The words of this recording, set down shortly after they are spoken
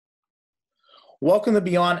Welcome to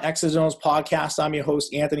Beyond X's and O's podcast. I'm your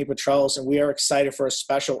host, Anthony Petrellis, and we are excited for a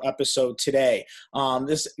special episode today.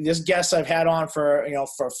 This guest I've had on for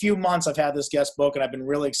a few months. I've had this guest book, and I've been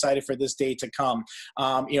really excited for this day to come.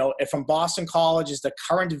 From Boston College, is the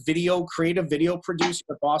current creative video producer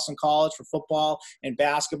at Boston College for football and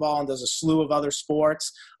basketball, and does a slew of other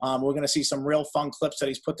sports. We're going to see some real fun clips that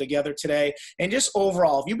he's put together today. And just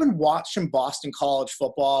overall, if you've been watching Boston College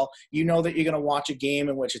football, you know that you're going to watch a game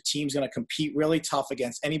in which a team's going to compete really tough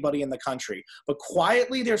against anybody in the country. But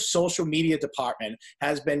quietly, their social media department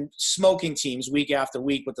has been smoking teams week after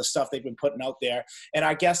week with the stuff they've been putting out there. And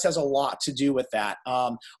our guest has a lot to do with that.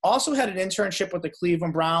 Also had an internship with the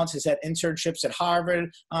Cleveland Browns, has had internships at Harvard,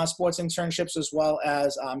 sports internships, as well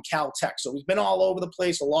as Caltech. So he's been all over the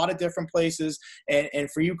place, a lot of different places. And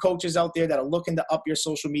for you coaches out there that are looking to up your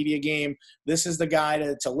social media game, this is the guy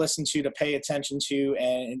to listen to pay attention to,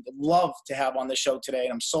 and love to have on the show today.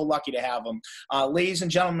 And I'm so lucky to have him. Ladies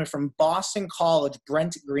and gentlemen, from Boston College,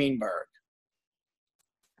 Brent Greenberg.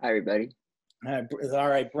 Hi, everybody. All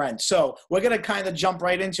right, Brent. So we're going to kind of jump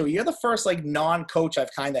right into it. You're the first non-coach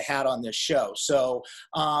I've kind of had on this show. So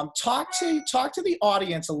talk to the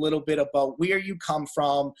audience a little bit about where you come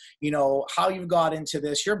from, how you got into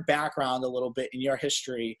this, your background a little bit, and your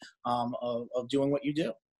history of doing what you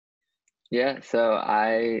do. Yeah, so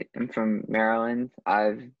I am from Maryland.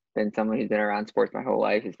 I've been someone who's been around sports my whole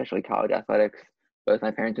life, especially college athletics. Both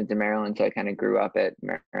my parents went to Maryland, so I kind of grew up at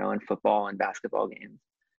Maryland football and basketball games.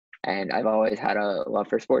 And I've always had a love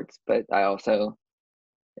for sports, but I also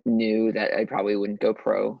knew that I probably wouldn't go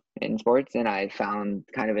pro in sports. And I found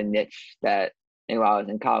kind of a niche that, while I was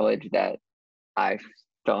in college, that I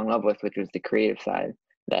fell in love with, which was the creative side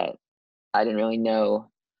that I didn't really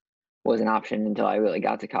know was an option until I really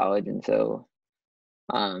got to college. And so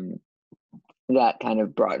that kind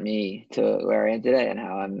of brought me to where I am today and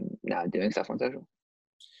how I'm now doing stuff on social.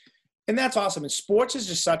 And that's awesome. And sports is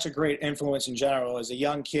just such a great influence in general as a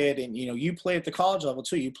young kid. And, you play at the college level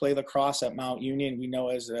too. You play lacrosse at Mount Union, we know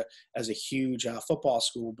as a huge football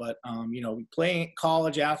school, but, playing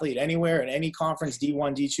college athlete anywhere in any conference,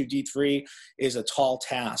 D1, D2, D3 is a tall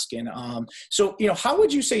task. And so, how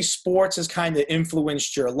would you say sports has kind of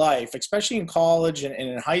influenced your life, especially in college and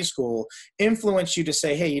in high school, influenced you to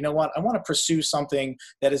say, hey, you know what, I want to pursue something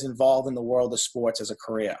that is involved in the world of sports as a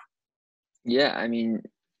career? Yeah,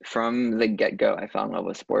 from the get-go, I fell in love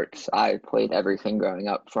with sports. I played everything growing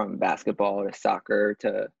up, from basketball to soccer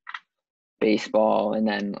to baseball and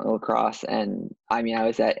then lacrosse. And I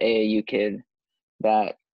was that AAU kid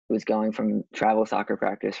that was going from travel soccer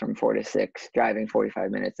practice from 4 to 6, driving 45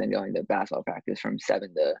 minutes, and going to basketball practice from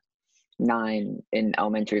 7 to 9 in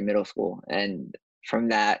elementary, middle school. And from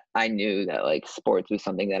that, I knew that sports was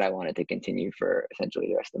something that I wanted to continue for essentially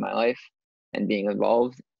the rest of my life and being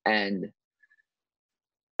involved. And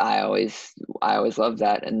I always loved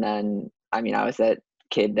that. And then, I was that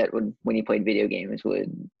kid that would, when he played video games,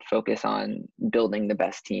 would focus on building the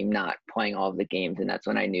best team, not playing all of the games. And that's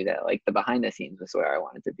when I knew that the behind the scenes was where I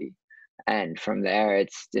wanted to be. And from there,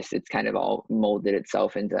 it's kind of all molded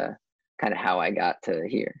itself into kind of how I got to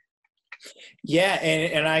here. Yeah,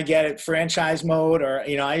 and I get it. Franchise mode, or,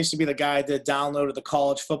 I used to be the guy that downloaded the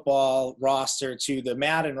college football roster to the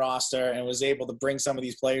Madden roster and was able to bring some of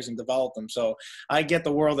these players and develop them. So I get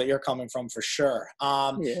the world that you're coming from for sure.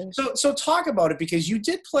 Yeah. So talk about it, because you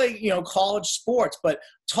did play, college sports, but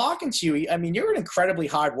talking to you, you're an incredibly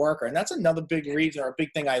hard worker. And that's another big reason, or a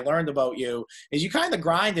big thing I learned about you, is you kind of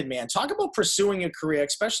grinded, man. Talk about pursuing a career,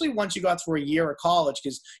 especially once you got through a year of college,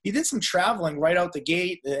 because you did some traveling right out the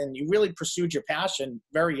gate and you really pursued your passion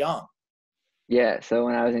very young. Yeah. So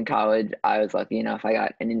when I was in college, I was lucky enough, I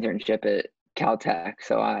got an internship at Caltech.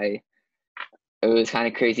 So it was kind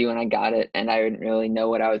of crazy when I got it, and I didn't really know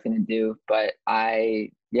what I was going to do, but my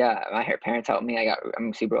parents helped me.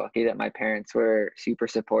 I'm super lucky that my parents were super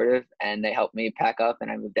supportive, and they helped me pack up,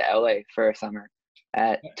 and I moved to LA for a summer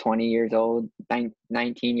at 20 years old,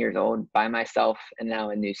 19 years old, by myself, and now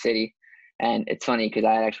a new city. And it's funny because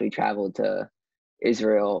I had actually traveled to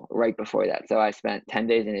Israel right before that. So I spent 10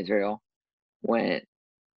 days in Israel,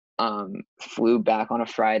 flew back on a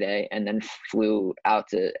Friday, and then flew out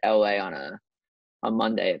to LA on a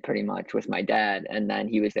Monday pretty much with my dad. And then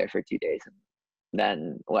he was there for 2 days and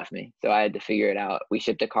then left me. So I had to figure it out. We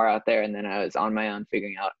shipped a car out there, and then I was on my own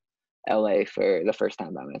figuring out LA for the first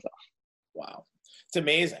time by myself. Wow. It's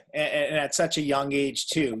amazing, and at such a young age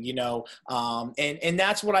too, and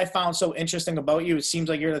that's what I found so interesting about you. It seems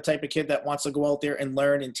like you're the type of kid that wants to go out there and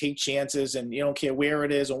learn and take chances, and you don't care where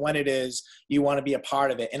it is or when it is, you want to be a part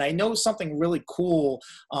of it. And I know something really cool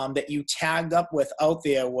that you tagged up with out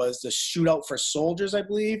there was the Shootout for Soldiers, I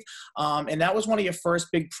believe, and that was one of your first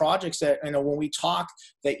big projects that, when we talked,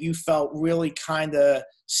 that you felt really kind of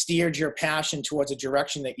steered your passion towards a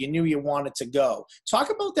direction that you knew you wanted to go. Talk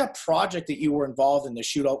about that project that you were involved in, the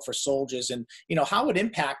Shootout for Soldiers, and how it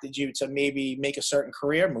impacted you to maybe make a certain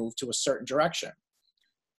career move to a certain direction.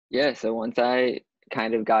 Yeah, so once I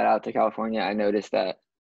kind of got out to California, I noticed that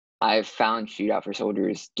I found Shootout for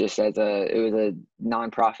Soldiers just as it was a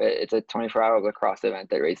nonprofit. It's a 24-hour lacrosse event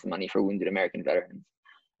that raises money for wounded American veterans.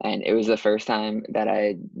 And it was the first time that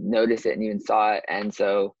I noticed it and even saw it. And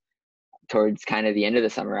so towards kind of the end of the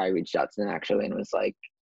summer, I reached out to them actually and was like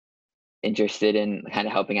interested in kind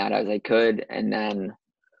of helping out as I could. And then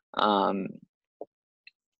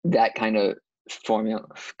that kind of formula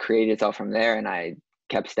created itself from there. And I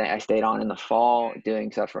stayed on in the fall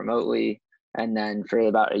doing stuff remotely. And then for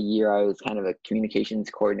about a year, I was kind of a communications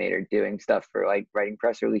coordinator doing stuff for like writing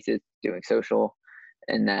press releases, doing social.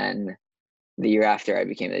 And then the year after, I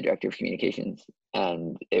became the director of communications.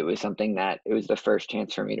 And it was something that it was the first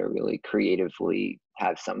chance for me to really creatively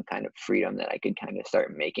have some kind of freedom that I could kind of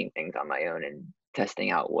start making things on my own and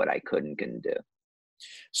testing out what I could and couldn't do.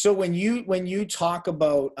 So when you talk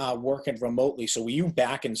about working remotely, so were you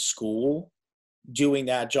back in school doing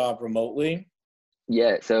that job remotely?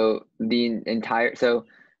 Yeah, so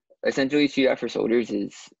essentially Shootout for Soldiers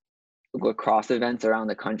is lacrosse events around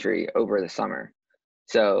the country over the summer.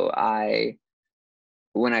 So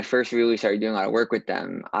when I first really started doing a lot of work with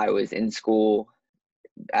them, I was in school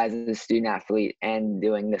as a student athlete and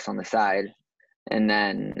doing this on the side. And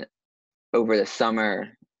then over the summer,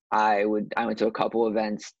 I went to a couple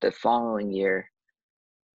events the following year.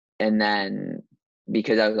 And then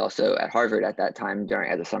because I was also at Harvard at that time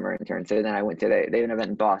as a summer intern, so then I went to they have an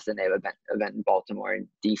event in Boston, they have an event in Baltimore and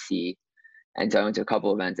DC. And so I went to a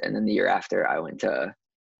couple events, and then the year after I went to,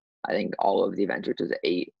 I think, all of the events, which was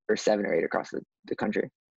 7 or 8 across the country.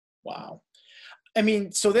 Wow. I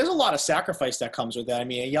mean, so there's a lot of sacrifice that comes with that. I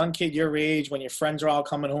mean, a young kid your age, when your friends are all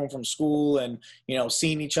coming home from school and,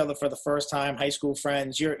 seeing each other for the first time, high school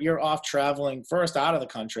friends, you're off traveling first out of the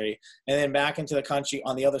country and then back into the country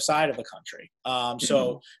on the other side of the country.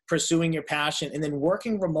 So pursuing your passion and then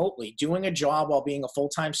working remotely, doing a job while being a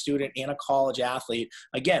full-time student and a college athlete,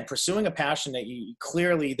 again, pursuing a passion that you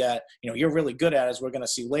clearly that, you're really good at, as we're going to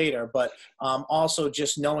see later, but also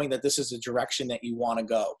just knowing that this is a direction that you want to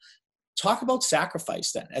go. Talk about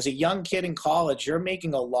sacrifice then. As a young kid in college, you're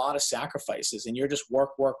making a lot of sacrifices and you're just work,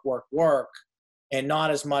 and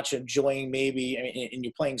not as much enjoying maybe, and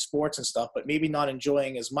you're playing sports and stuff, but maybe not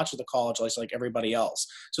enjoying as much of the college life like everybody else.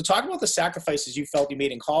 So talk about the sacrifices you felt you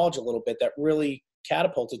made in college a little bit that really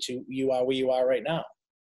catapulted you are where you are right now.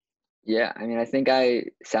 Yeah, I mean, I think I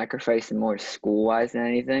sacrificed more school-wise than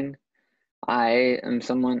anything. I am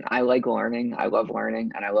someone, I like learning, I love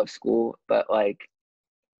learning, and I love school, but like,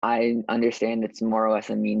 I understand it's more or less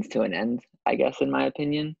a means to an end, I guess, in my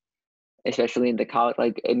opinion, especially in the college.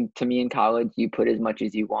 Like, to me in college, you put as much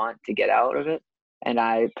as you want to get out of it. And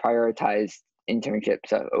I prioritized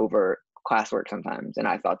internships over classwork sometimes. And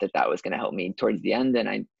I thought that was going to help me towards the end.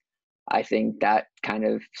 And I think that kind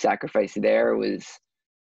of sacrifice there was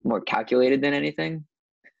more calculated than anything.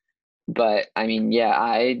 But I mean,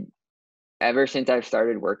 yeah, ever since I've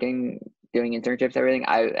started working, doing internships,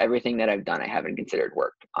 everything that I've done, I haven't considered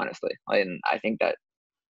work, honestly. And I think that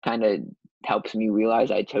kind of helps me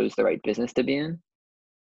realize I chose the right business to be in.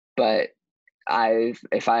 But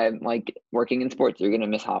if I'm like working in sports, you're going to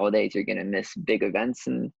miss holidays, you're going to miss big events.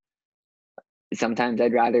 And sometimes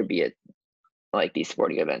I'd rather be at like these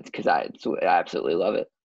sporting events because I absolutely love it.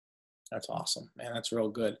 That's awesome, man. That's real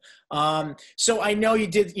good. So I know you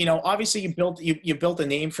did, obviously you built a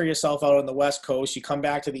name for yourself out on the West Coast. You come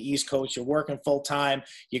back to the East Coast, you're working full time,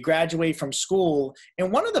 you graduate from school.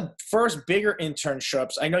 And one of the first bigger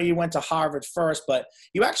internships, I know you went to Harvard first, but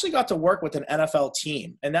you actually got to work with an NFL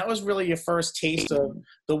team. And that was really your first taste of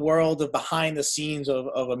the world of behind the scenes of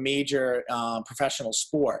a major professional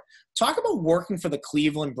sport. Talk about working for the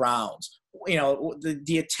Cleveland Browns.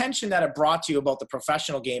 The attention that it brought to you about the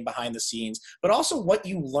professional game behind the scenes, but also what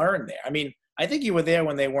you learned there. I mean, I think you were there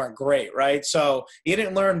when they weren't great, right? So you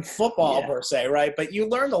didn't learn football per se, right? But you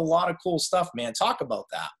learned a lot of cool stuff, man. Talk about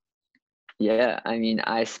that. Yeah, I mean,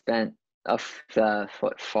 I spent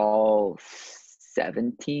fall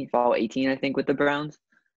 18, I think, with the Browns.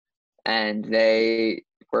 And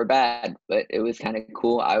were bad, but it was kind of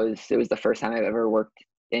cool. It was the first time I've ever worked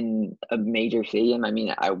in a major stadium. I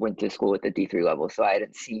mean, I went to school at the D3 level, so I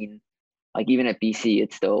hadn't seen, like, even at BC,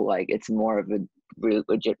 it's still like, it's more of a really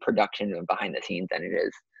legit production of behind the scenes than it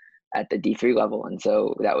is at the D3 level. And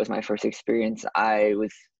so that was my first experience. I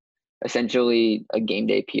was essentially a game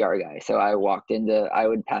day PR guy. So I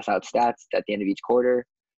would pass out stats at the end of each quarter.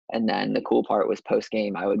 And then the cool part was post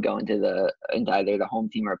game, I would go into either the home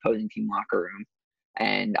team or opposing team locker room,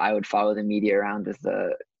 and I would follow the media around as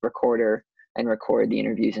the recorder and record the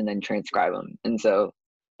interviews and then transcribe them. And so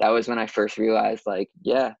that was when I first realized, like,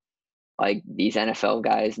 yeah, like, these NFL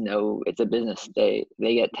guys know it's a business. They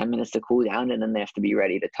get 10 minutes to cool down, and then they have to be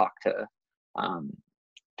ready to talk to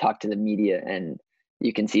the media. And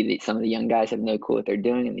you can see that some of the young guys have no clue what they're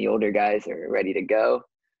doing, and the older guys are ready to go.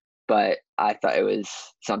 But I thought it was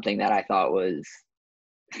something that I thought was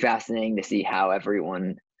fascinating to see how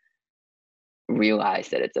everyone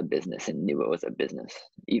realized that it's a business and knew it was a business,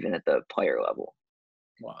 even at the player level.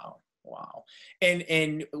 Wow.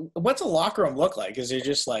 And what's a locker room look like? Is it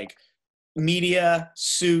just like media,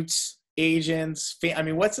 suits, agents? I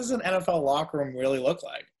mean, what does an NFL locker room really look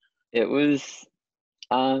like? It was,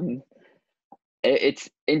 it's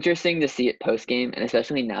interesting to see it post game, and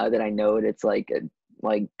especially now that I know it's like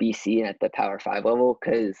BC and at the Power 5 level,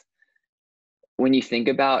 because when you think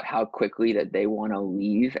about how quickly that they want to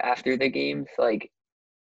leave after the games, like,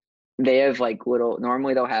 they have like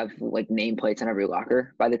normally they'll have like nameplates on every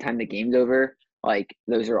locker. By the time the game's over, like,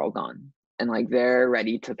 those are all gone. And like, they're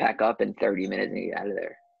ready to pack up in 30 minutes and get out of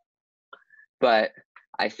there. But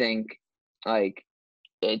I think, like,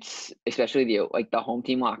 it's especially the home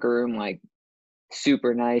team locker room, like,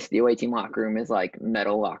 super nice. The away team locker room is like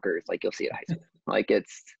metal lockers, like you'll see at high school. Like,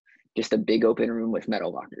 it's just a big open room with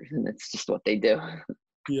metal lockers, and it's just what they do.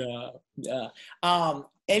 Yeah.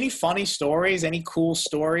 Any funny stories, any cool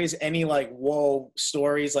stories, any like whoa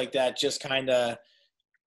stories like that, just kind of,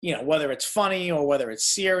 whether it's funny or whether it's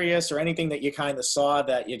serious or anything that you kind of saw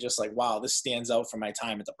that you're just like, wow, this stands out from my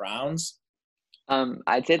time at the Browns?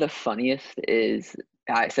 I'd say the funniest is,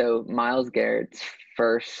 so Myles Garrett's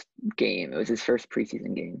first game, it was his first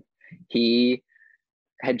preseason game. He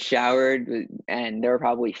had showered, and there were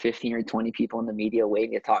probably 15 or 20 people in the media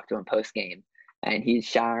waiting to talk to him post game. And he's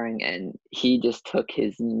showering, and he just took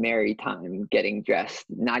his merry time getting dressed,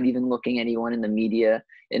 not even looking anyone in the media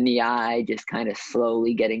in the eye, just kind of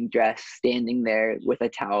slowly getting dressed, standing there with a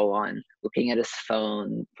towel on, looking at his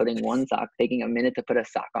phone, putting one sock, taking a minute to put a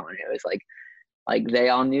sock on. It was like they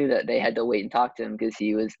all knew that they had to wait and talk to him because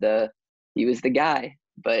he was the guy,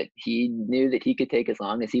 but he knew that he could take as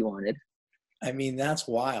long as he wanted. I mean, that's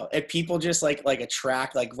wild. And people just like a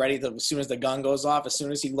track, like ready to, as soon as the gun goes off, as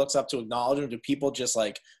soon as he looks up to acknowledge him, do people just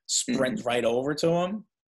like sprint right over to him?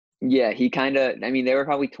 Yeah, he there were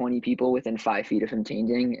probably 20 people within 5 feet of him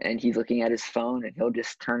changing, and he's looking at his phone, and he'll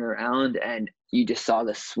just turn around, and you just saw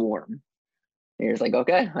the swarm. And you're just like,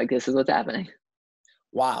 okay, like, this is what's happening.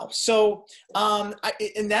 Wow. So,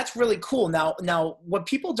 and that's really cool. Now, what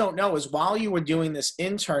people don't know is while you were doing this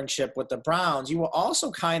internship with the Browns, you were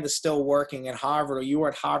also kind of still working at Harvard, or you were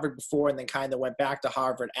at Harvard before and then kind of went back to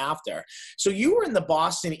Harvard after. So you were in the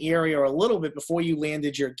Boston area a little bit before you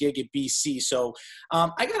landed your gig at BC. So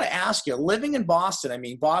I got to ask you, living in Boston, I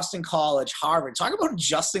mean, Boston College, Harvard, talk about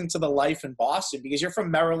adjusting to the life in Boston, because you're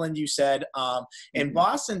from Maryland, you said, and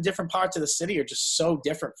Boston, different parts of the city are just so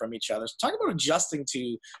different from each other. So talk about adjusting to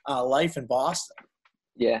life in Boston.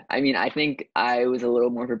 Yeah, I mean, I think I was a little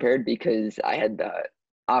more prepared because I had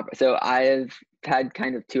so I've had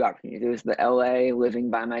kind of two opportunities. There was the LA living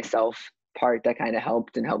by myself part that kind of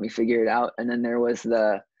helped me figure it out. And then there was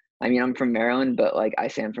I'm from Maryland, but like I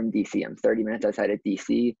say, I'm from DC. I'm 30 minutes outside of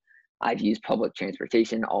DC. I've used public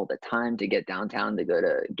transportation all the time to get downtown, to go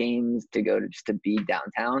to games, just to be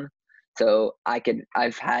downtown. So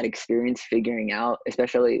I've had experience figuring out,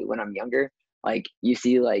 especially when I'm younger, like, you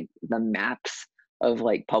see like the maps of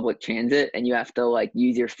like public transit, and you have to like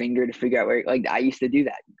use your finger to figure out where, like, I used to do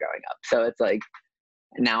that growing up. So it's like,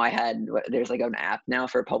 now there's like an app now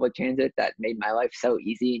for public transit that made my life so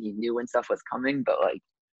easy, and you knew when stuff was coming. But like,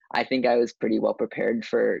 I think I was pretty well prepared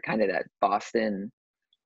for kind of that Boston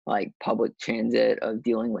like public transit of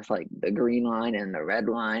dealing with like the green line and the red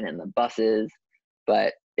line and the buses.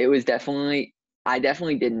 But it was I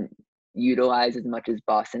definitely didn't utilize as much as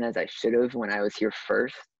Boston as I should have when I was here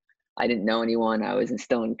first. I didn't know anyone. I was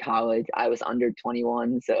still in college. I was under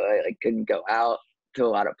 21, so I like couldn't go out to a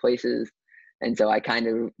lot of places. And so I kind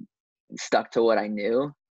of stuck to what I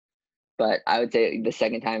knew. But I would say the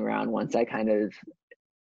second time around, once I kind of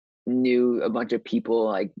knew a bunch of people,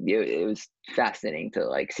 like, it was fascinating to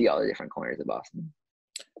like see all the different corners of Boston.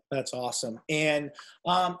 That's awesome. And,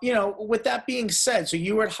 with that being said, so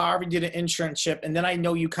you were at Harvard, did an internship, and then I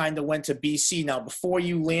know you kind of went to BC. Now, before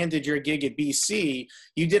you landed your gig at BC,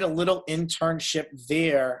 you did a little internship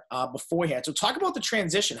there beforehand. So talk about the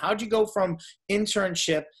transition. How'd you go from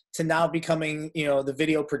internship to now becoming, the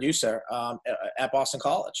video producer at Boston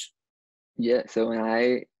College? Yeah. So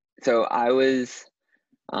I was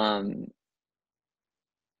um,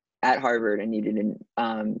 at Harvard. I needed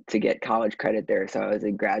to get college credit there. So I was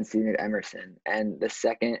a grad student at Emerson, and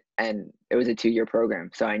it was a 2-year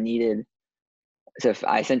program. I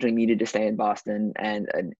essentially needed to stay in Boston, and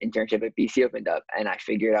an internship at BC opened up, and I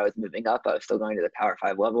figured I was moving up. I was still going to the Power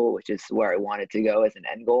 5 level, which is where I wanted to go as an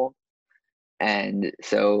end goal. And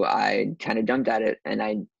so I kind of jumped at it, and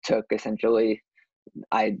I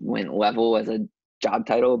went level as a job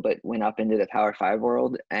title, but went up into the Power 5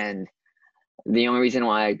 world. And the only reason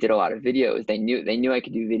why I did a lot of video is they knew I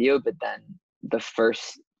could do video, but then the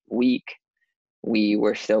first week we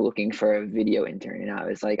were still looking for a video intern, and I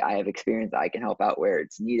was like, I have experience, I can help out where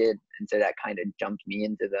it's needed. And so that kind of jumped me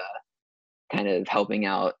into the kind of helping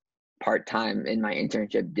out part-time in my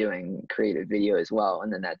internship doing creative video as well.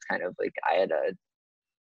 And then that's kind of like, I had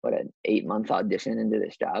an 8-month audition into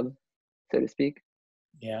this job, so to speak.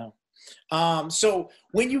 Yeah. So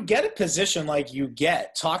when you get a position like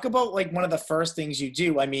talk about like one of the first things you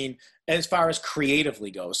do. I mean, as far as creatively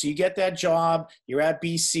goes. So you get that job, you're at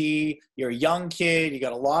BC, you're a young kid, you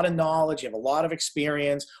got a lot of knowledge, you have a lot of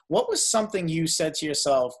experience. What was something you said to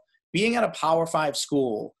yourself, being at a Power 5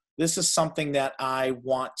 school, this is something that I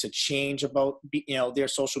want to change about, their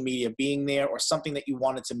social media being there, or something that you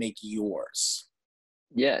wanted to make yours?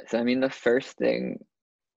 Yeah. So, I mean, the first thing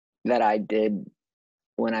that I did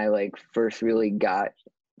when I first really got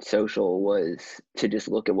social was to just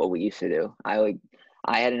look at what we used to do.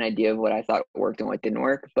 I had an idea of what I thought worked and what didn't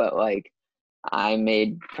work, but I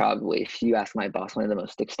made, probably, if you ask my boss, one of the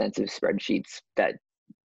most extensive spreadsheets that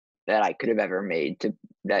I could have ever made,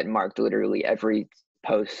 that marked literally every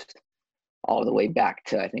post all the way back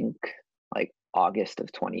to, I think, August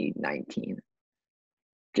of 2019,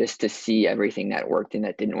 just to see everything that worked and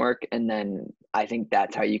that didn't work. And then I think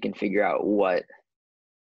that's how you can figure out what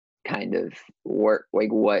kind of work,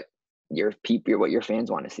 what your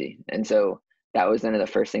fans want to see. And so that was one of the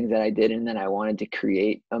first things that I did. And then I wanted to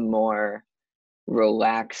create a more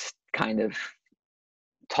relaxed, kind of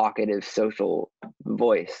talkative social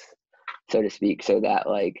voice, so to speak, so that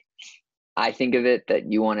I think of it that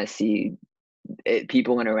you want to see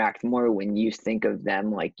people interact more when you think of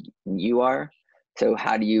them like you are. So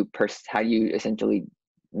how do you essentially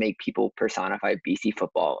make people personify BC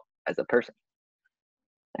football as a person?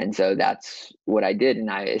 And so that's what I did. And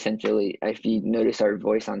I essentially, if you notice our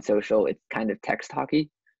voice on social, it's kind of text talky.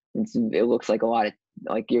 It looks like a lot of,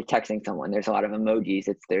 you're texting someone. There's a lot of emojis.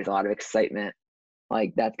 There's a lot of excitement.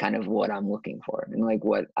 That's kind of what I'm looking for, and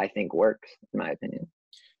what I think works, in my opinion.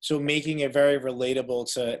 So making it very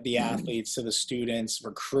relatable to the athletes, to the students,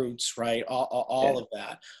 recruits, right? All of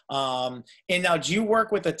that. And now, do you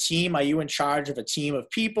work with a team? Are you in charge of a team of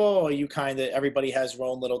people, or are you everybody has their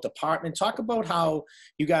own little department? Talk about how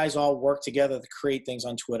you guys all work together to create things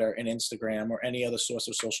on Twitter and Instagram or any other source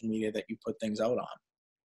of social media that you put things out on.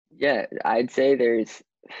 Yeah, I'd say there's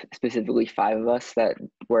specifically 5 of us that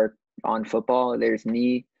work on football. There's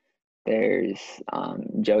me. There's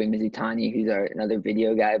Joey Mizutani, who's another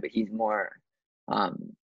video guy, but he's more,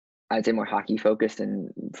 I'd say, more hockey focused and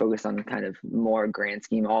focused on kind of more grand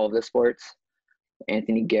scheme, all of the sports.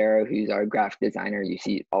 Anthony Guerra, who's our graphic designer. You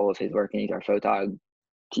see all of his work, and he's our photog.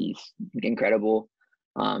 He's incredible.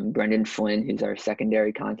 Brendan Flynn, who's our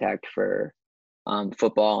secondary contact for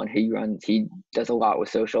football, and he does a lot with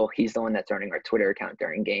social. He's the one that's running our Twitter account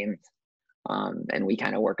during games. And we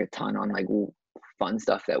kind of work a ton on fun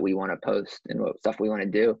stuff that we want to post and what stuff we want to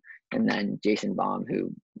do. And then Jason Baum,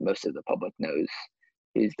 who most of the public knows,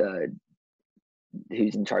 who's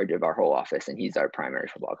in charge of our whole office, and he's our primary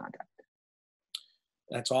football contact.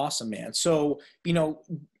 That's awesome, man. So,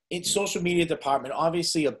 in social media department,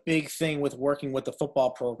 obviously a big thing with working with the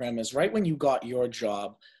football program is right when you got your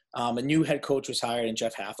job, a new head coach was hired in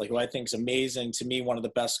Jeff Hafley, who I think is amazing. To me, one of the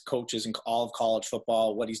best coaches in all of college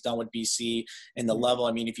football, what he's done with BC and the level.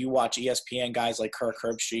 I mean, if you watch ESPN, guys like Kirk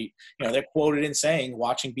Herbstreit, they're quoted in saying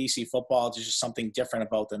watching BC football, there's just something different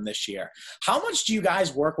about them this year. How much do you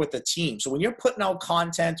guys work with the team? So when you're putting out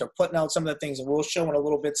content or putting out some of the things, and we'll show in a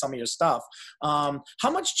little bit some of your stuff,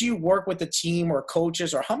 how much do you work with the team or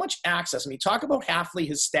coaches, or how much access? I mean, talk about Hafley,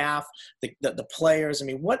 his staff, the players. I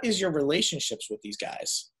mean, what is your relationships with these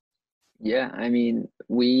guys? Yeah, I mean,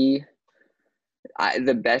 the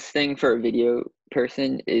best thing for a video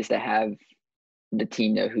person is to have the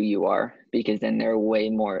team know who you are, because then they're way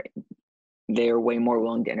more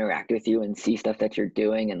willing to interact with you and see stuff that you're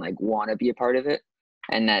doing and like want to be a part of it.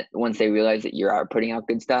 And that once they realize that you're putting out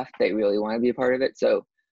good stuff, they really want to be a part of it. So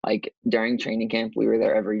like during training camp, we were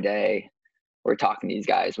there every day. We're talking to these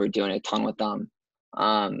guys. We're doing a ton with them.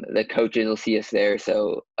 The coaches will see us there.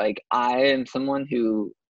 So like I am someone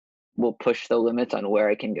who will push the limits on where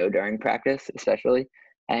I can go during practice, especially.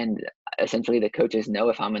 And essentially the coaches know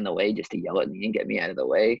if I'm in the way just to yell at me and get me out of the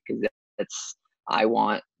way, because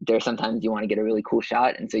there's sometimes you want to get a really cool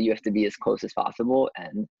shot. And so you have to be as close as possible.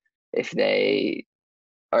 And if they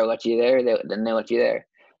let you there, then they let you there.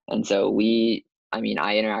 And so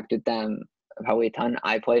I interact with them probably a ton.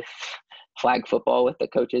 I play flag football with the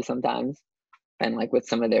coaches sometimes, and like with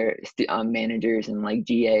some of their managers and like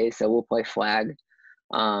GAs. So we'll play flag.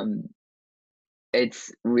 I'm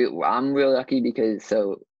really lucky because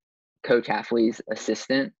Coach Halfley's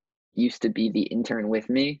assistant used to be the intern with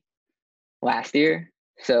me last year.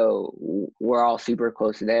 So we're all super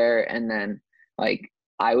close there. And then like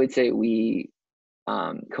I would say we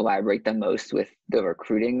collaborate the most with the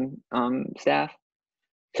recruiting staff.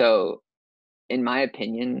 So in my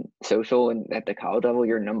opinion, social and at the college level,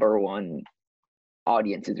 your number one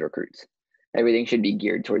audience is recruits. Everything should be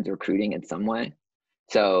geared towards recruiting in some way.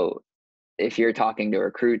 So if you're talking to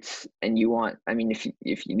recruits and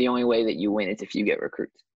if the only way that you win is if you get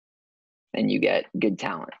recruits and you get good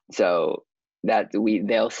talent. So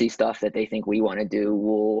they'll see stuff that they think we want to do.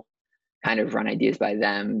 We'll kind of run ideas by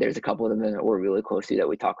them. There's a couple of them that we're really close to that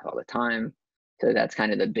we talk all the time. So that's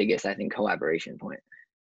kind of the biggest, I think, collaboration point.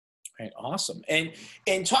 Right, awesome. And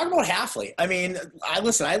talk about Halfley. I mean, I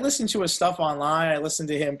listen to his stuff online. I listen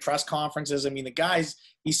to him press conferences. I mean,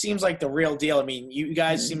 he seems like the real deal. I mean, you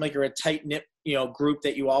guys seem like you're a tight knit, group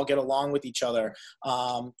that you all get along with each other.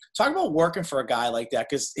 Talk about working for a guy like that,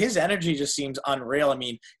 because his energy just seems unreal. I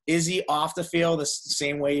mean, is he off the field the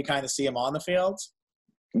same way you kind of see him on the field?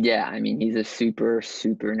 Yeah, I mean, he's a super,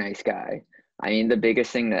 super nice guy. I mean, the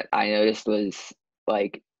biggest thing that I noticed was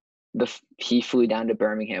like he flew down to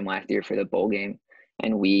Birmingham last year for the bowl game,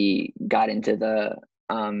 and we got into the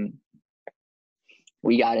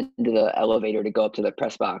elevator to go up to the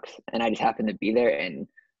press box, and I just happened to be there, and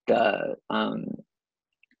the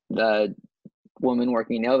woman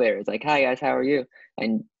working the elevator is like, "Hi guys, how are you?"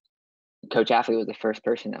 And Coach Halfley was the first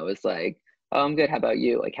person that was like, "Oh, I'm good. How about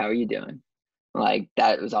you? Like, how are you doing?" Like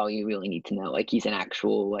that was all you really need to know. Like he's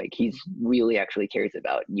he's really actually cares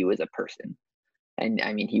about you as a person. And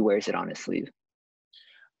I mean, he wears it on his sleeve.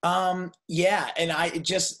 Yeah. And I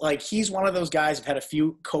just like, he's one of those guys. I've had a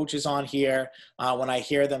few coaches on here. When I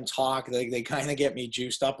hear them talk, they kind of get me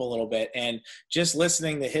juiced up a little bit, and just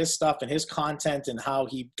listening to his stuff and his content and how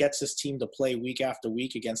he gets his team to play week after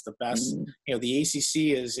week against the best. The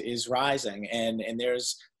ACC is rising, and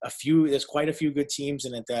there's quite a few good teams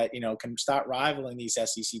in it that, can start rivaling these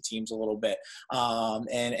SEC teams a little bit.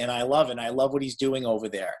 And I love it. And I love what he's doing over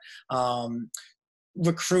there.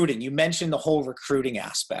 Recruiting, you mentioned the whole recruiting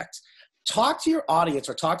aspect. Talk to your audience,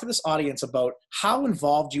 or talk to this audience, about how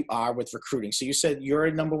involved you are with recruiting. So you said your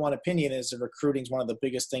number one opinion is that recruiting is one of the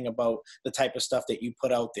biggest thing about the type of stuff that you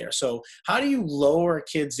put out there. So how do you lure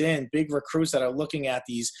kids in, big recruits that are looking at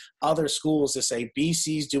these other schools to say,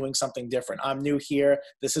 BC's doing something different. I'm new here.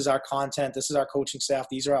 This is our content. This is our coaching staff.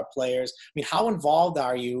 These are our players. I mean, how involved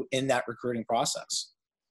are you in that recruiting process?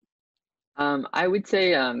 I would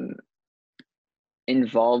say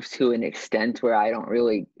involved to an extent where I don't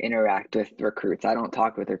really interact with recruits. I don't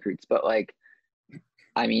talk with recruits, but like,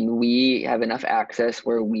 I mean, we have enough access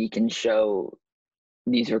where we can show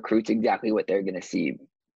these recruits exactly what they're going to see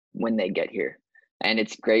when they get here. And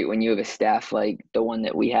it's great when you have a staff like the one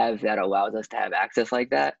that we have that allows us to have access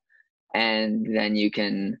like that. And then you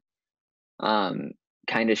can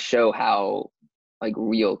kind of show how like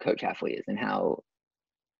real Coach Halfley is, and how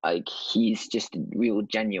like he's just real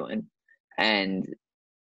genuine. And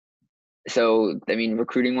so, I mean,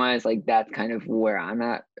 recruiting wise, like that's kind of where I'm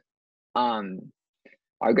at.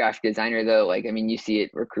 Our graphic designer though, like, I mean, you see it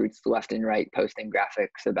recruits left and right posting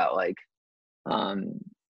graphics about like,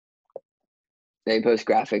 they post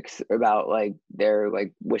graphics about like, they're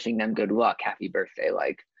like wishing them good luck, happy birthday.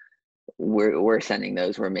 Like we're sending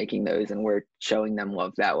those, we're making those, and we're showing them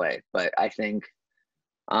love that way. But I think,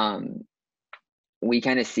 we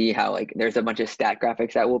kind of see how like there's a bunch of stat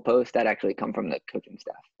graphics that we'll post that actually come from the coaching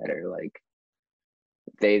staff that are like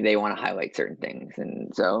they want to highlight certain things,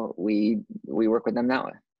 and so we work with them that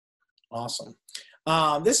way. Awesome.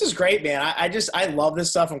 This is great, man. I love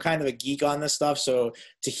this stuff. I'm kind of a geek on this stuff. So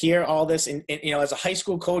to hear all this, and as a high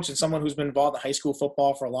school coach and someone who's been involved in high school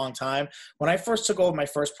football for a long time, when I first took over my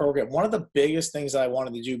first program, one of the biggest things that I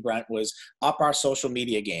wanted to do, Brent, was up our social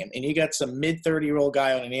media game. And you got some mid-30-year-old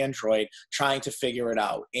guy on an Android trying to figure it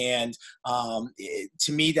out. And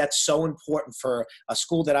to me, that's so important for a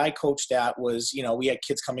school that I coached at. Was, we had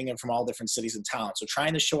kids coming in from all different cities and towns. So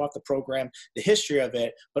trying to show off the program, the history of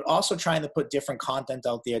it, but also trying to put different content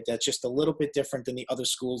out there that's just a little bit different than the other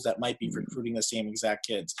schools that might be recruiting the same exact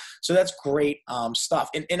kids. So that's great stuff.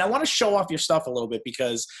 And I want to show off your stuff a little bit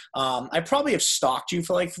because I probably have stalked you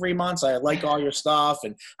for like 3 months. I like all your stuff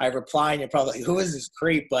and I reply and you're probably like, who is this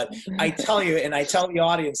creep? But I tell you, and I tell the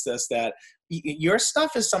audience this, that your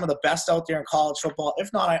stuff is some of the best out there in college football,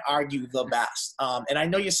 if not, I argue, the best. And I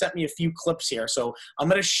know you sent me a few clips here, so I'm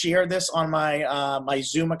going to share this on my my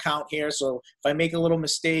Zoom account here. So if I make a little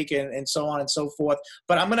mistake and so on and so forth,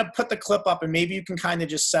 but I'm going to put the clip up, and maybe you can kind of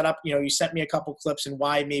just set up. You sent me a couple clips and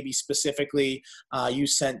why maybe specifically you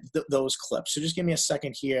sent those clips. So just give me a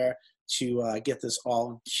second here to get this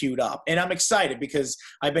all queued up. And I'm excited because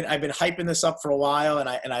I've been hyping this up for a while,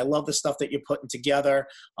 and I love the stuff that you're putting together,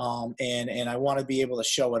 and I want to be able to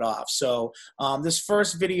show it off. So this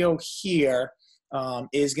first video here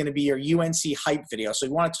is going to be your UNC hype video. So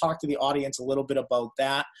we want to talk to the audience a little bit about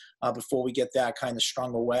that before we get that kind of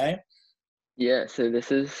strung away. Yeah, so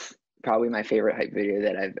this is probably my favorite hype video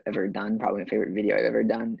that I've ever done, probably my favorite video I've ever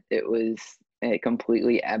done. It was a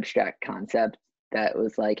completely abstract concept that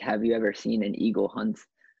was like, have you ever seen an eagle hunt?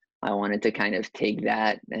 I wanted to kind of take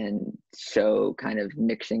that and show kind of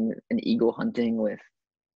mixing an eagle hunting with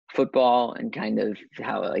football and kind of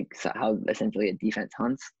how essentially a defense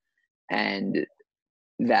hunts. And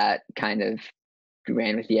that kind of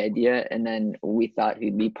ran with the idea. And then we thought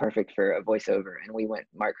he'd be perfect for a voiceover. And we went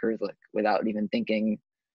Mark Herzlich without even thinking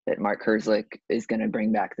that Mark Herzlich is going to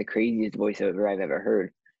bring back the craziest voiceover I've ever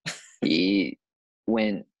heard. We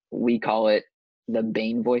call it the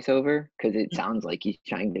Bane voiceover because it sounds like he's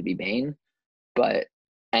trying to be Bane,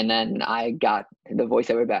 and then I got the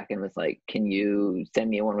voiceover back and was like, can you send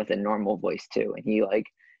me one with a normal voice too? And he like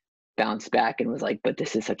bounced back and was like, but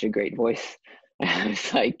this is such a great voice. And I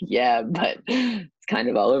was like, yeah, but it's kind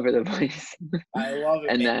of all over the place. I love it.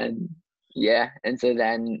 And then and so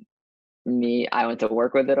then I went to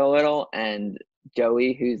work with it a little, and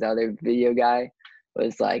Joey, who's the other video guy,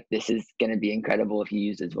 was like, this is going to be incredible if you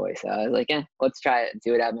use his voice. I was like, let's try it and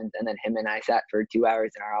see what happens. And then him and I sat for 2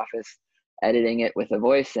 hours in our office editing it with a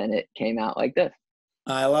voice, and it came out like this.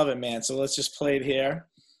 I love it, man. So let's just play it here.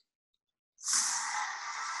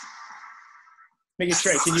 Make it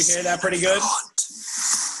straight. Can you hear that pretty good?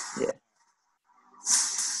 Yeah.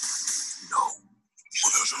 No.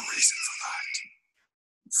 Well, there's a reason for that.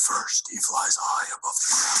 First, he flies high above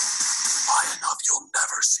the ground. High enough you'll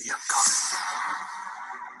never see him coming.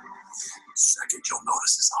 Second, you'll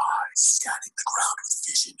notice his eyes scanning the ground with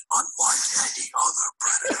vision unlike any other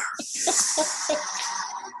predator.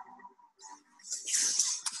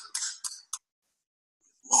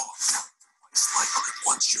 Long, it's likely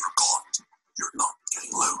once you're caught, you're not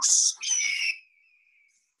getting loose.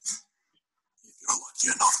 If you're lucky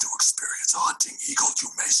enough to experience a hunting eagle, you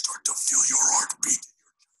may start to feel your heart beat in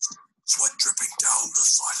your chest, sweat dripping down the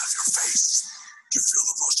side of your face. You feel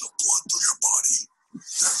the rush of blood through your body.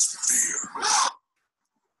 That's fear.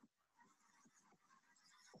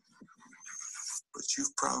 But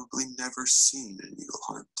you've probably never seen an eagle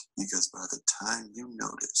hunt, because by the time you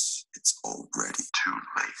notice, it's already too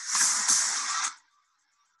late.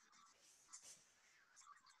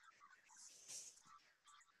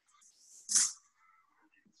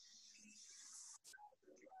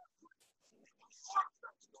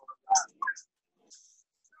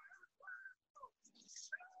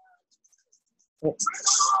 It's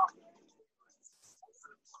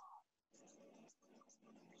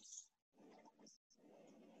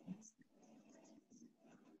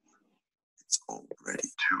already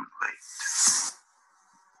too late.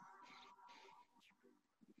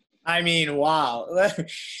 I mean, wow.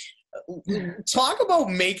 Talk about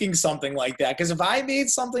making something like that. Because if I made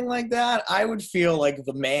something like that, I would feel like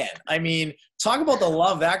the man. I mean, talk about the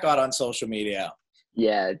love that got on social media.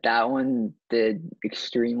 Yeah, that one did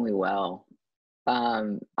extremely well.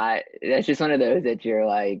 That's just one of those that you're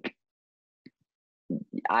like,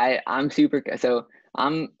 I'm super, so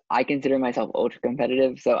I consider myself ultra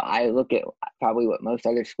competitive. So I look at probably what most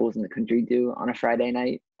other schools in the country do on a Friday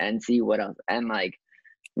night and see what else. And like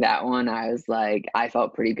that one, I was like, I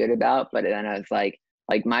felt pretty good about, but then I was like,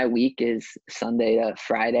 like my week is Sunday to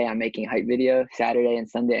Friday, I'm making a hype video. Saturday and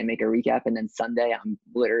Sunday, I make a recap. And then Sunday, I'm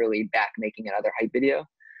literally back making another hype video.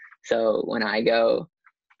 So when I go,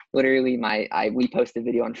 literally we post a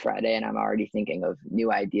video on Friday and I'm already thinking of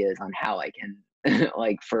new ideas on how I can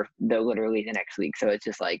like for literally the next week. So it's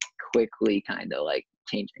just like quickly kind of like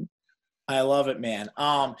changing. I love it, man.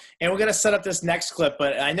 And we're going to set up this next clip,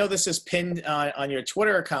 but I know this is pinned on your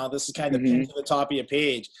Twitter account. This is kind of pinned to the top of your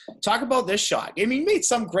page. Talk about this shot. I mean, you made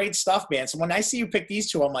some great stuff, man. So when I see you pick these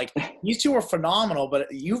two, I'm like, these two are phenomenal, but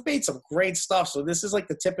you've made some great stuff. So this is like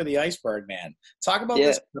the tip of the iceberg, man. Talk about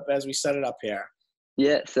this clip as we set it up here.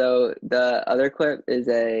 Yeah. So the other clip is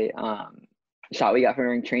a shot we got from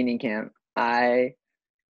during training camp.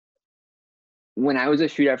 When I was a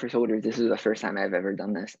shootout for soldiers, this is the first time I've ever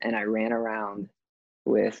done this. And I ran around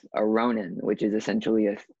with a Ronin, which is essentially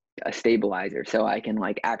a stabilizer. So I can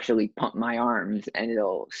like actually pump my arms and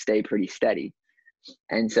it'll stay pretty steady.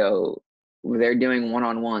 And so they're doing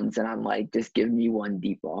one-on-ones and I'm like, just give me one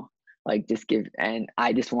deep ball. Like and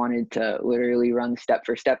I just wanted to literally run step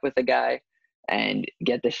for step with the guy and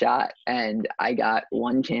get the shot. And I got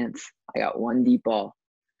one chance. I got one deep ball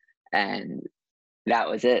and that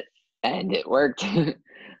was it. And it worked.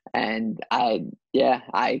 And I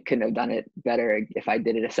couldn't have done it better if I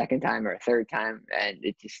did it a second time or a third time. And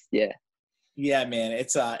it just, Yeah, man,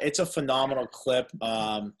 it's a phenomenal clip.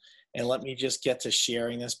 And let me just get to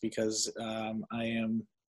sharing this because I am,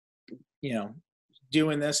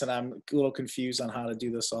 doing this and I'm a little confused on how to do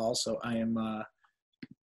this all. So I am,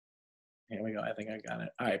 here we go. I think I got it.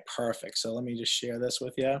 All right, perfect. So let me just share this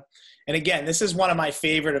with you. And again, this is one of my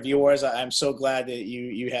favorite of yours. I'm so glad that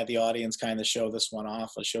you had the audience kind of show this one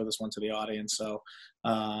off. I'll show this one to the audience. So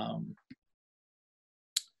let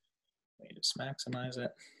me just maximize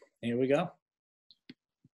it. Here we go.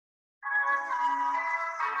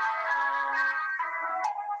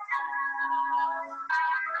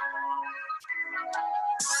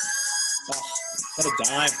 Oh, what a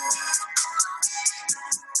dime.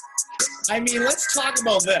 I mean, let's talk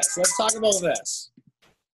about this.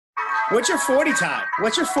 What's your 40 time?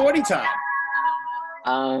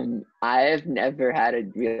 I have never had a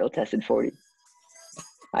real tested 40.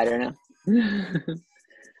 I don't know.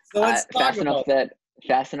 So let's talk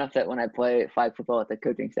fast enough that when I play flag football with the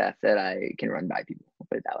coaching staff that I can run by people. I'll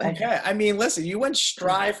put it that way. Okay. I mean, listen, you went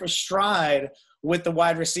stride for stride with the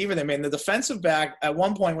wide receiver. I mean, the defensive back at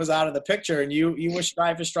one point was out of the picture, and you were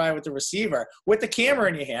stride for stride with the receiver with the camera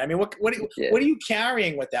in your hand. I mean, what are you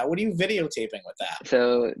carrying with that? What are you videotaping with that?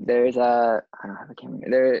 So I don't have a camera.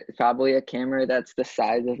 There's probably a camera that's the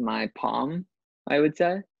size of my palm, I would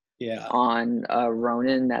say. Yeah. On a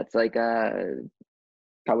Ronin that's like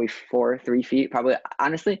probably 3 feet. Probably,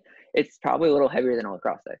 honestly, it's probably a little heavier than a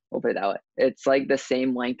lacrosse stick. We'll put it that way. It's like the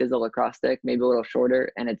same length as a lacrosse stick, maybe a little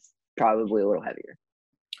shorter, and it's probably a little heavier.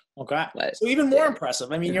 Okay. So even more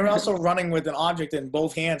impressive. I mean, you're also running with an object in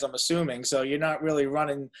both hands, I'm assuming. So you're not really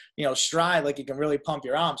running, stride like you can really pump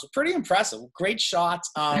your arms. So pretty impressive. Great shots.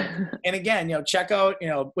 And again, check out,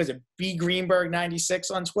 was it B Greenberg 96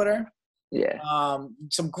 on Twitter? Yeah.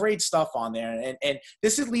 Some great stuff on there. And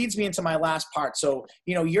this leads me into my last part. So,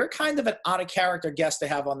 you're kind of an out of character guest to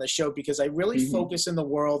have on the show because I really focus in the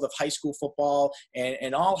world of high school football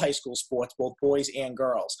and all high school sports, both boys and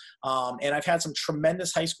girls. And I've had some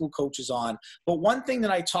tremendous high school coaches on. But one thing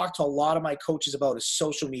that I talk to a lot of my coaches about is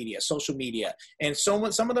social media. And some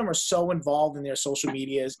of them are so involved in their social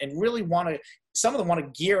medias and really some of them want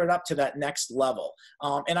to gear it up to that next level.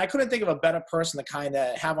 And I couldn't think of a better person to kind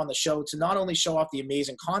of have on the show to not only show off the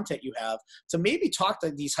amazing content you have, to maybe talk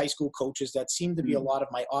to these high school coaches that seem to be a lot of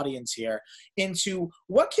my audience here into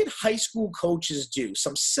what can high school coaches do?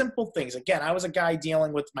 Some simple things. Again, I was a guy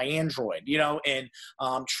dealing with my Android, and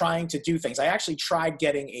trying to do things. I actually tried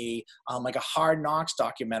getting a Hard Knocks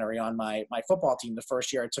documentary on my football team the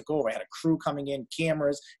first year I took over. I had a crew coming in,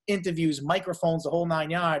 cameras, interviews, microphones, the whole 9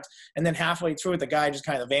 yards. And then halfway through it, the guy just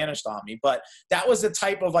kind of vanished on me. But that was the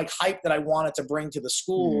type of hype that I wanted to bring to the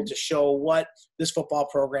school to show what this football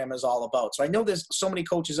program is all about. So I know there's so many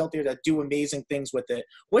coaches out there that do amazing things with it.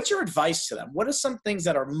 What's your advice to them? What are some things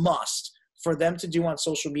that are must for them to do on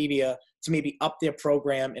social media to maybe up their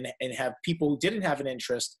program and have people who didn't have an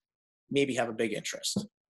interest maybe have a big interest?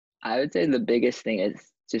 I would say the biggest thing is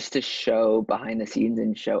just to show behind the scenes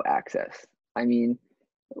and show access. I mean,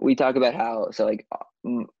 we talk about how,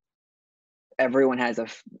 everyone has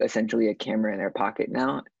essentially a camera in their pocket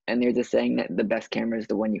now, and there's a saying that the best camera is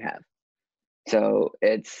the one you have. So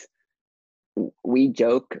we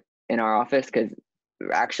joke in our office because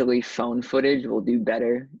actually phone footage will do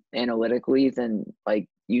better analytically than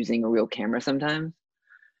using a real camera sometimes.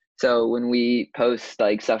 So when we post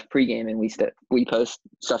like stuff pregame and we post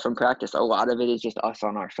stuff from practice, a lot of it is just us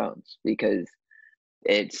on our phones because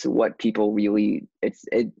it's what people really,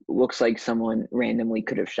 it looks like someone randomly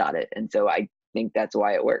could have shot it. And so I think that's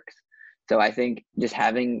why it works. So I think just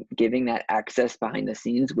giving that access behind the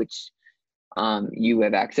scenes, which you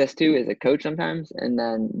have access to as a coach sometimes, and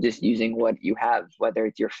then just using what you have, whether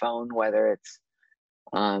it's your phone, whether it's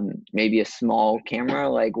maybe a small camera,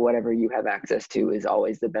 like whatever you have access to is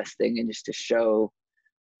always the best thing. And just to show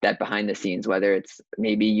that behind the scenes, whether it's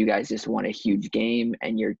maybe you guys just won a huge game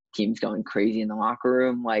and your team's going crazy in the locker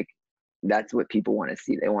room, like that's what people want to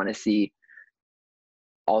see. They want to see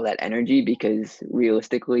all that energy because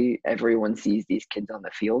realistically everyone sees these kids on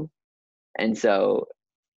the field. And so,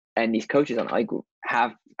 and these coaches on like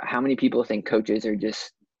how many people think coaches are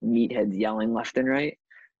just meatheads yelling left and right?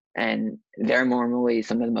 And they're normally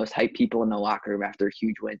some of the most hyped people in the locker room after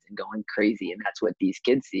huge wins and going crazy. And that's what these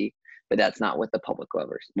kids see, but that's not what the public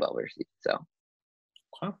lovers see. So.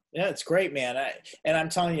 Huh. Yeah, it's great, man. And I'm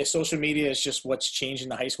telling you, social media is just what's changing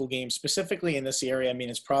the high school game, specifically in this area. I mean,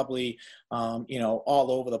 it's probably,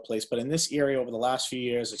 all over the place. But in this area over the last few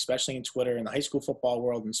years, especially in Twitter, in the high school football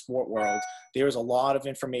world and sport world, there's a lot of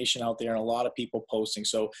information out there and a lot of people posting.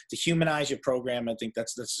 So to humanize your program, I think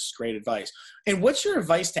that's just great advice. And what's your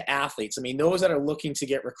advice to athletes? I mean, those that are looking to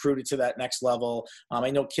get recruited to that next level.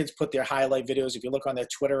 I know kids put their highlight videos. If you look on their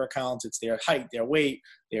Twitter accounts, it's their height, their weight,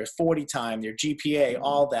 their 40 time, their GPA,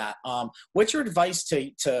 all that. What's your advice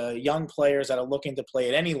to young players that are looking to play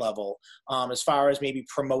at any level as far as maybe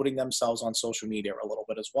promoting themselves on social media a little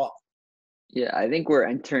bit as well? Yeah, I think we're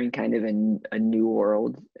entering kind of a new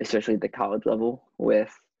world, especially at the college level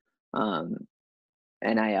with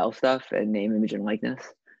NIL stuff and name, image, and likeness.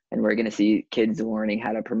 And we're going to see kids learning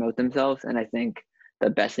how to promote themselves. And I think the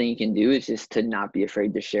best thing you can do is just to not be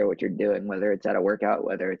afraid to share what you're doing, whether it's at a workout,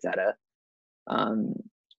 whether it's at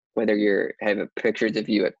whether you have pictures of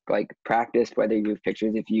you at like practice, whether you have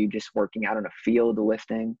pictures of you just working out on a field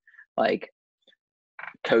lifting. Like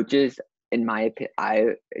coaches, in my opinion, I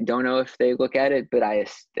don't know if they look at it, but I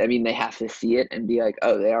mean, they have to see it and be like,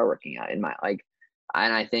 oh, they are working out and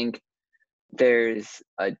I think there's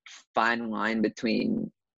a fine line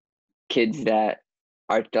between kids that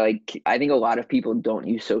are like, I think a lot of people don't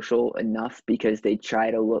use social enough because they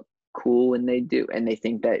try to look cool when they do. And they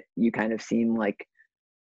think that you kind of seem like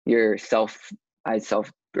you're self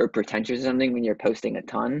or pretentious or something when you're posting a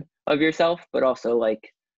ton of yourself, but also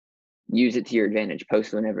like use it to your advantage.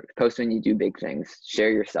 Post when you do big things,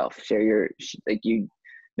 share yourself, like you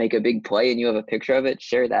make a big play and you have a picture of it,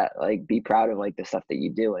 share that, like be proud of like the stuff that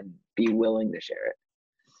you do and be willing to share it.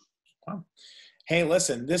 Wow. Hey,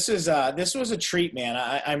 listen, this was a treat, man.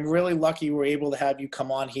 I'm really lucky we're able to have you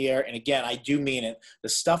come on here. And again, I do mean it. The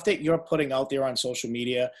stuff that you're putting out there on social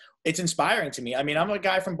media, it's inspiring to me. I mean, I'm a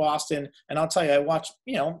guy from Boston, and I'll tell you, I watched,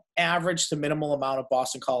 average to minimal amount of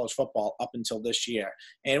Boston college football up until this year.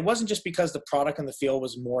 And it wasn't just because the product on the field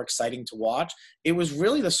was more exciting to watch. It was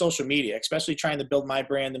really the social media, especially trying to build my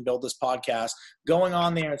brand and build this podcast. Going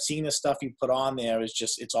on there and seeing the stuff you put on there is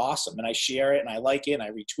just, it's awesome. And I share it and I like it and I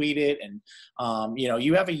retweet it. And, you're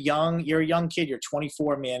a young kid, you're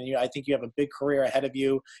 24, man. And I think you have a big career ahead of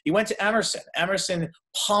you. You went to Emerson. Emerson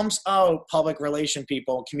pumps out public relation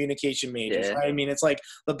people, communication majors, Yeah. right? I mean, it's like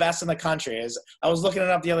the best in the country. I was looking it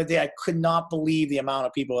up the other day. I could not believe the amount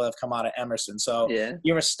of people that have come out of Emerson. So yeah.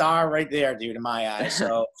 You're a star right there, dude, in my eyes.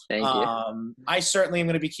 So Thank you. I certainly am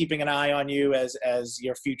going to be keeping an eye on you as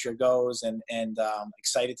your future goes and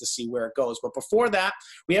excited to see where it goes. But before that,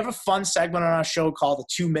 we have a fun segment on our show called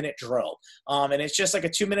the 2-minute drill. And it's just like a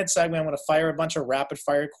 2-minute segment. I'm going to fire a bunch of rapid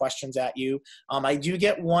fire questions at you. I do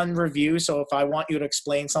get one review. So if I want you to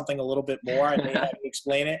explain something a little bit more, I may have you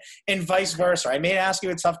explain it, and vice versa. I may ask you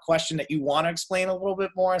a tough question that you want to explain a little bit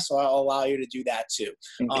more, so I'll allow you to do that too.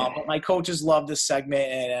 Okay. But my coaches love this segment,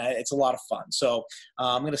 and it's a lot of fun. So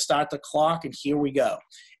I'm going to start the clock, and here we go.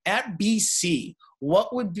 At BC,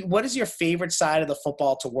 what is your favorite side of the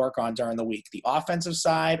football to work on during the week? The offensive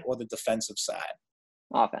side or the defensive side?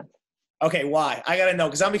 Offense. Okay, why? I gotta know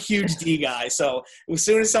because I'm a huge D guy. So as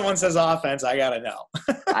soon as someone says offense, I gotta know.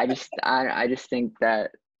 I just think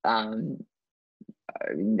that I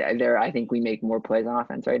think we make more plays on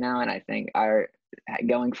offense right now, and I think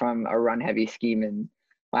going from a run heavy scheme and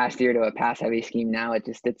last year to a pass heavy scheme now,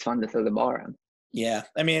 it's fun to throw the ball around. Yeah,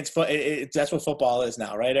 I mean that's what football is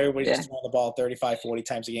now, right? Everybody's just throwing the ball 35, 40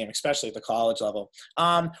 times a game, especially at the college level.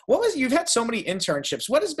 You've had so many internships.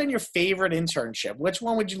 What has been your favorite internship? Which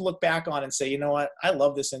one would you look back on and say, you know what, I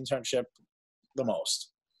love this internship the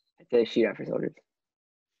most? I'd say Shoot Out for Soldiers.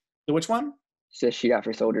 Which one? It's just Shoot Out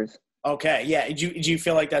for Soldiers. Okay. Yeah. Do you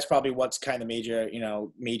feel like that's probably what's kind of major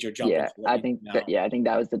jump? Yeah, into what you do now? I think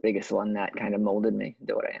that was the biggest one that kind of molded me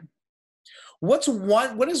into what I am.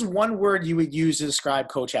 What is one word you would use to describe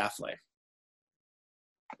Coach Affley?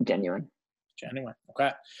 Genuine. Genuine.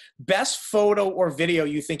 Okay. Best photo or video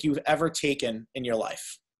you think you've ever taken in your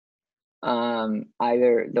life?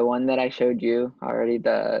 Either the one that I showed you already,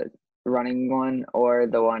 the running one, or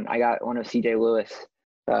the one I got one of CJ Lewis.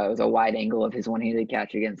 It was a wide angle of his one-handed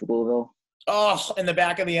catch against Louisville. Oh, in the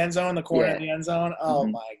back of the end zone, the corner of the end zone. Oh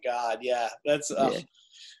my God. Yeah. That's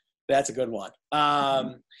a good one.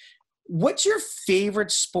 What's your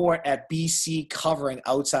favorite sport at BC covering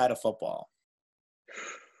outside of football?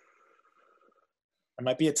 It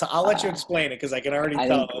might be I'll let you explain it because I can already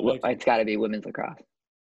tell. It's got to be women's lacrosse.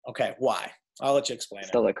 Okay, why? I'll let you explain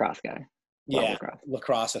Still lacrosse guy. Yeah,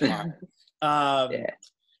 lacrosse at heart.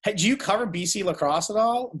 Hey, do you cover BC lacrosse at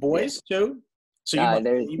all, boys too? So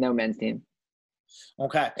there's no men's team.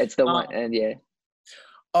 Okay, it's the one, and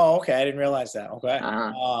Oh, okay. I didn't realize that. Okay.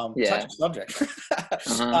 Touchy subject.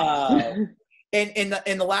 And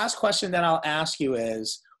the last question that I'll ask you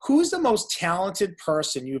is, who's the most talented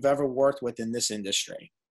person you've ever worked with in this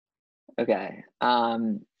industry? Okay.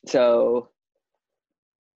 So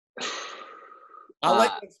I'll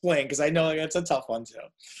let you explain because I know it's a tough one too.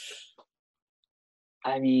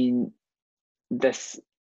 I mean, I'm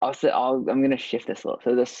going to shift this a little.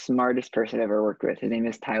 So the smartest person I've ever worked with, his name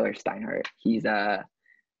is Tyler Steinhardt.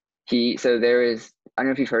 So there is, I don't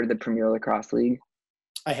know if you've heard of the Premier Lacrosse League.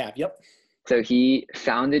 I have, yep. So he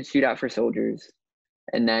founded Shootout for Soldiers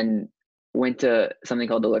and then went to something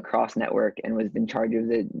called the Lacrosse Network and was in charge of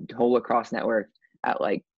the whole lacrosse network at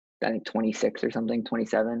I think 26 or something,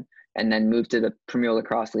 27, and then moved to the Premier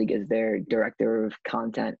Lacrosse League as their director of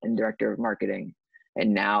content and director of marketing.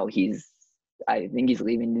 And now I think he's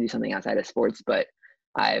leaving to do something outside of sports, but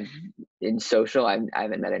I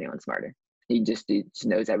haven't met anyone smarter. He just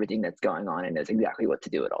knows everything that's going on and knows exactly what to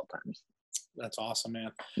do at all times. That's awesome,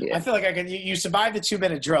 man. Yeah. I feel like you survived the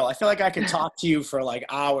 2-minute drill. I feel like I could talk to you for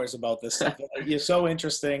hours about this stuff. You're so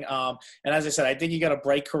interesting. And as I said, I think you got a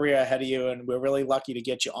bright career ahead of you, and we're really lucky to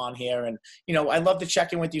get you on here. And, I'd love to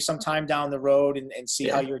check in with you sometime down the road and see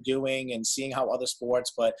how you're doing and seeing how other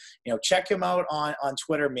sports, but, check him out on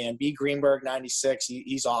Twitter, man. Greenberg 96.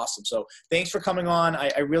 He's awesome. So thanks for coming on.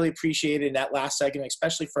 I really appreciate it in that last segment,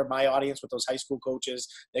 especially for my audience with those high school coaches.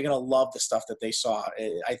 They're going to love the stuff that they saw.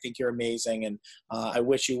 I think you're amazing. And I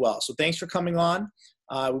wish you well. So thanks for coming on.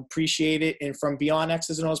 I appreciate it. And from Beyond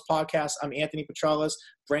X's and O's podcast, I'm Anthony Petralis,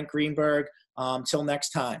 Brent Greenberg. Till next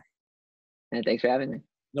time. And thanks for having me.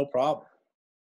 No problem.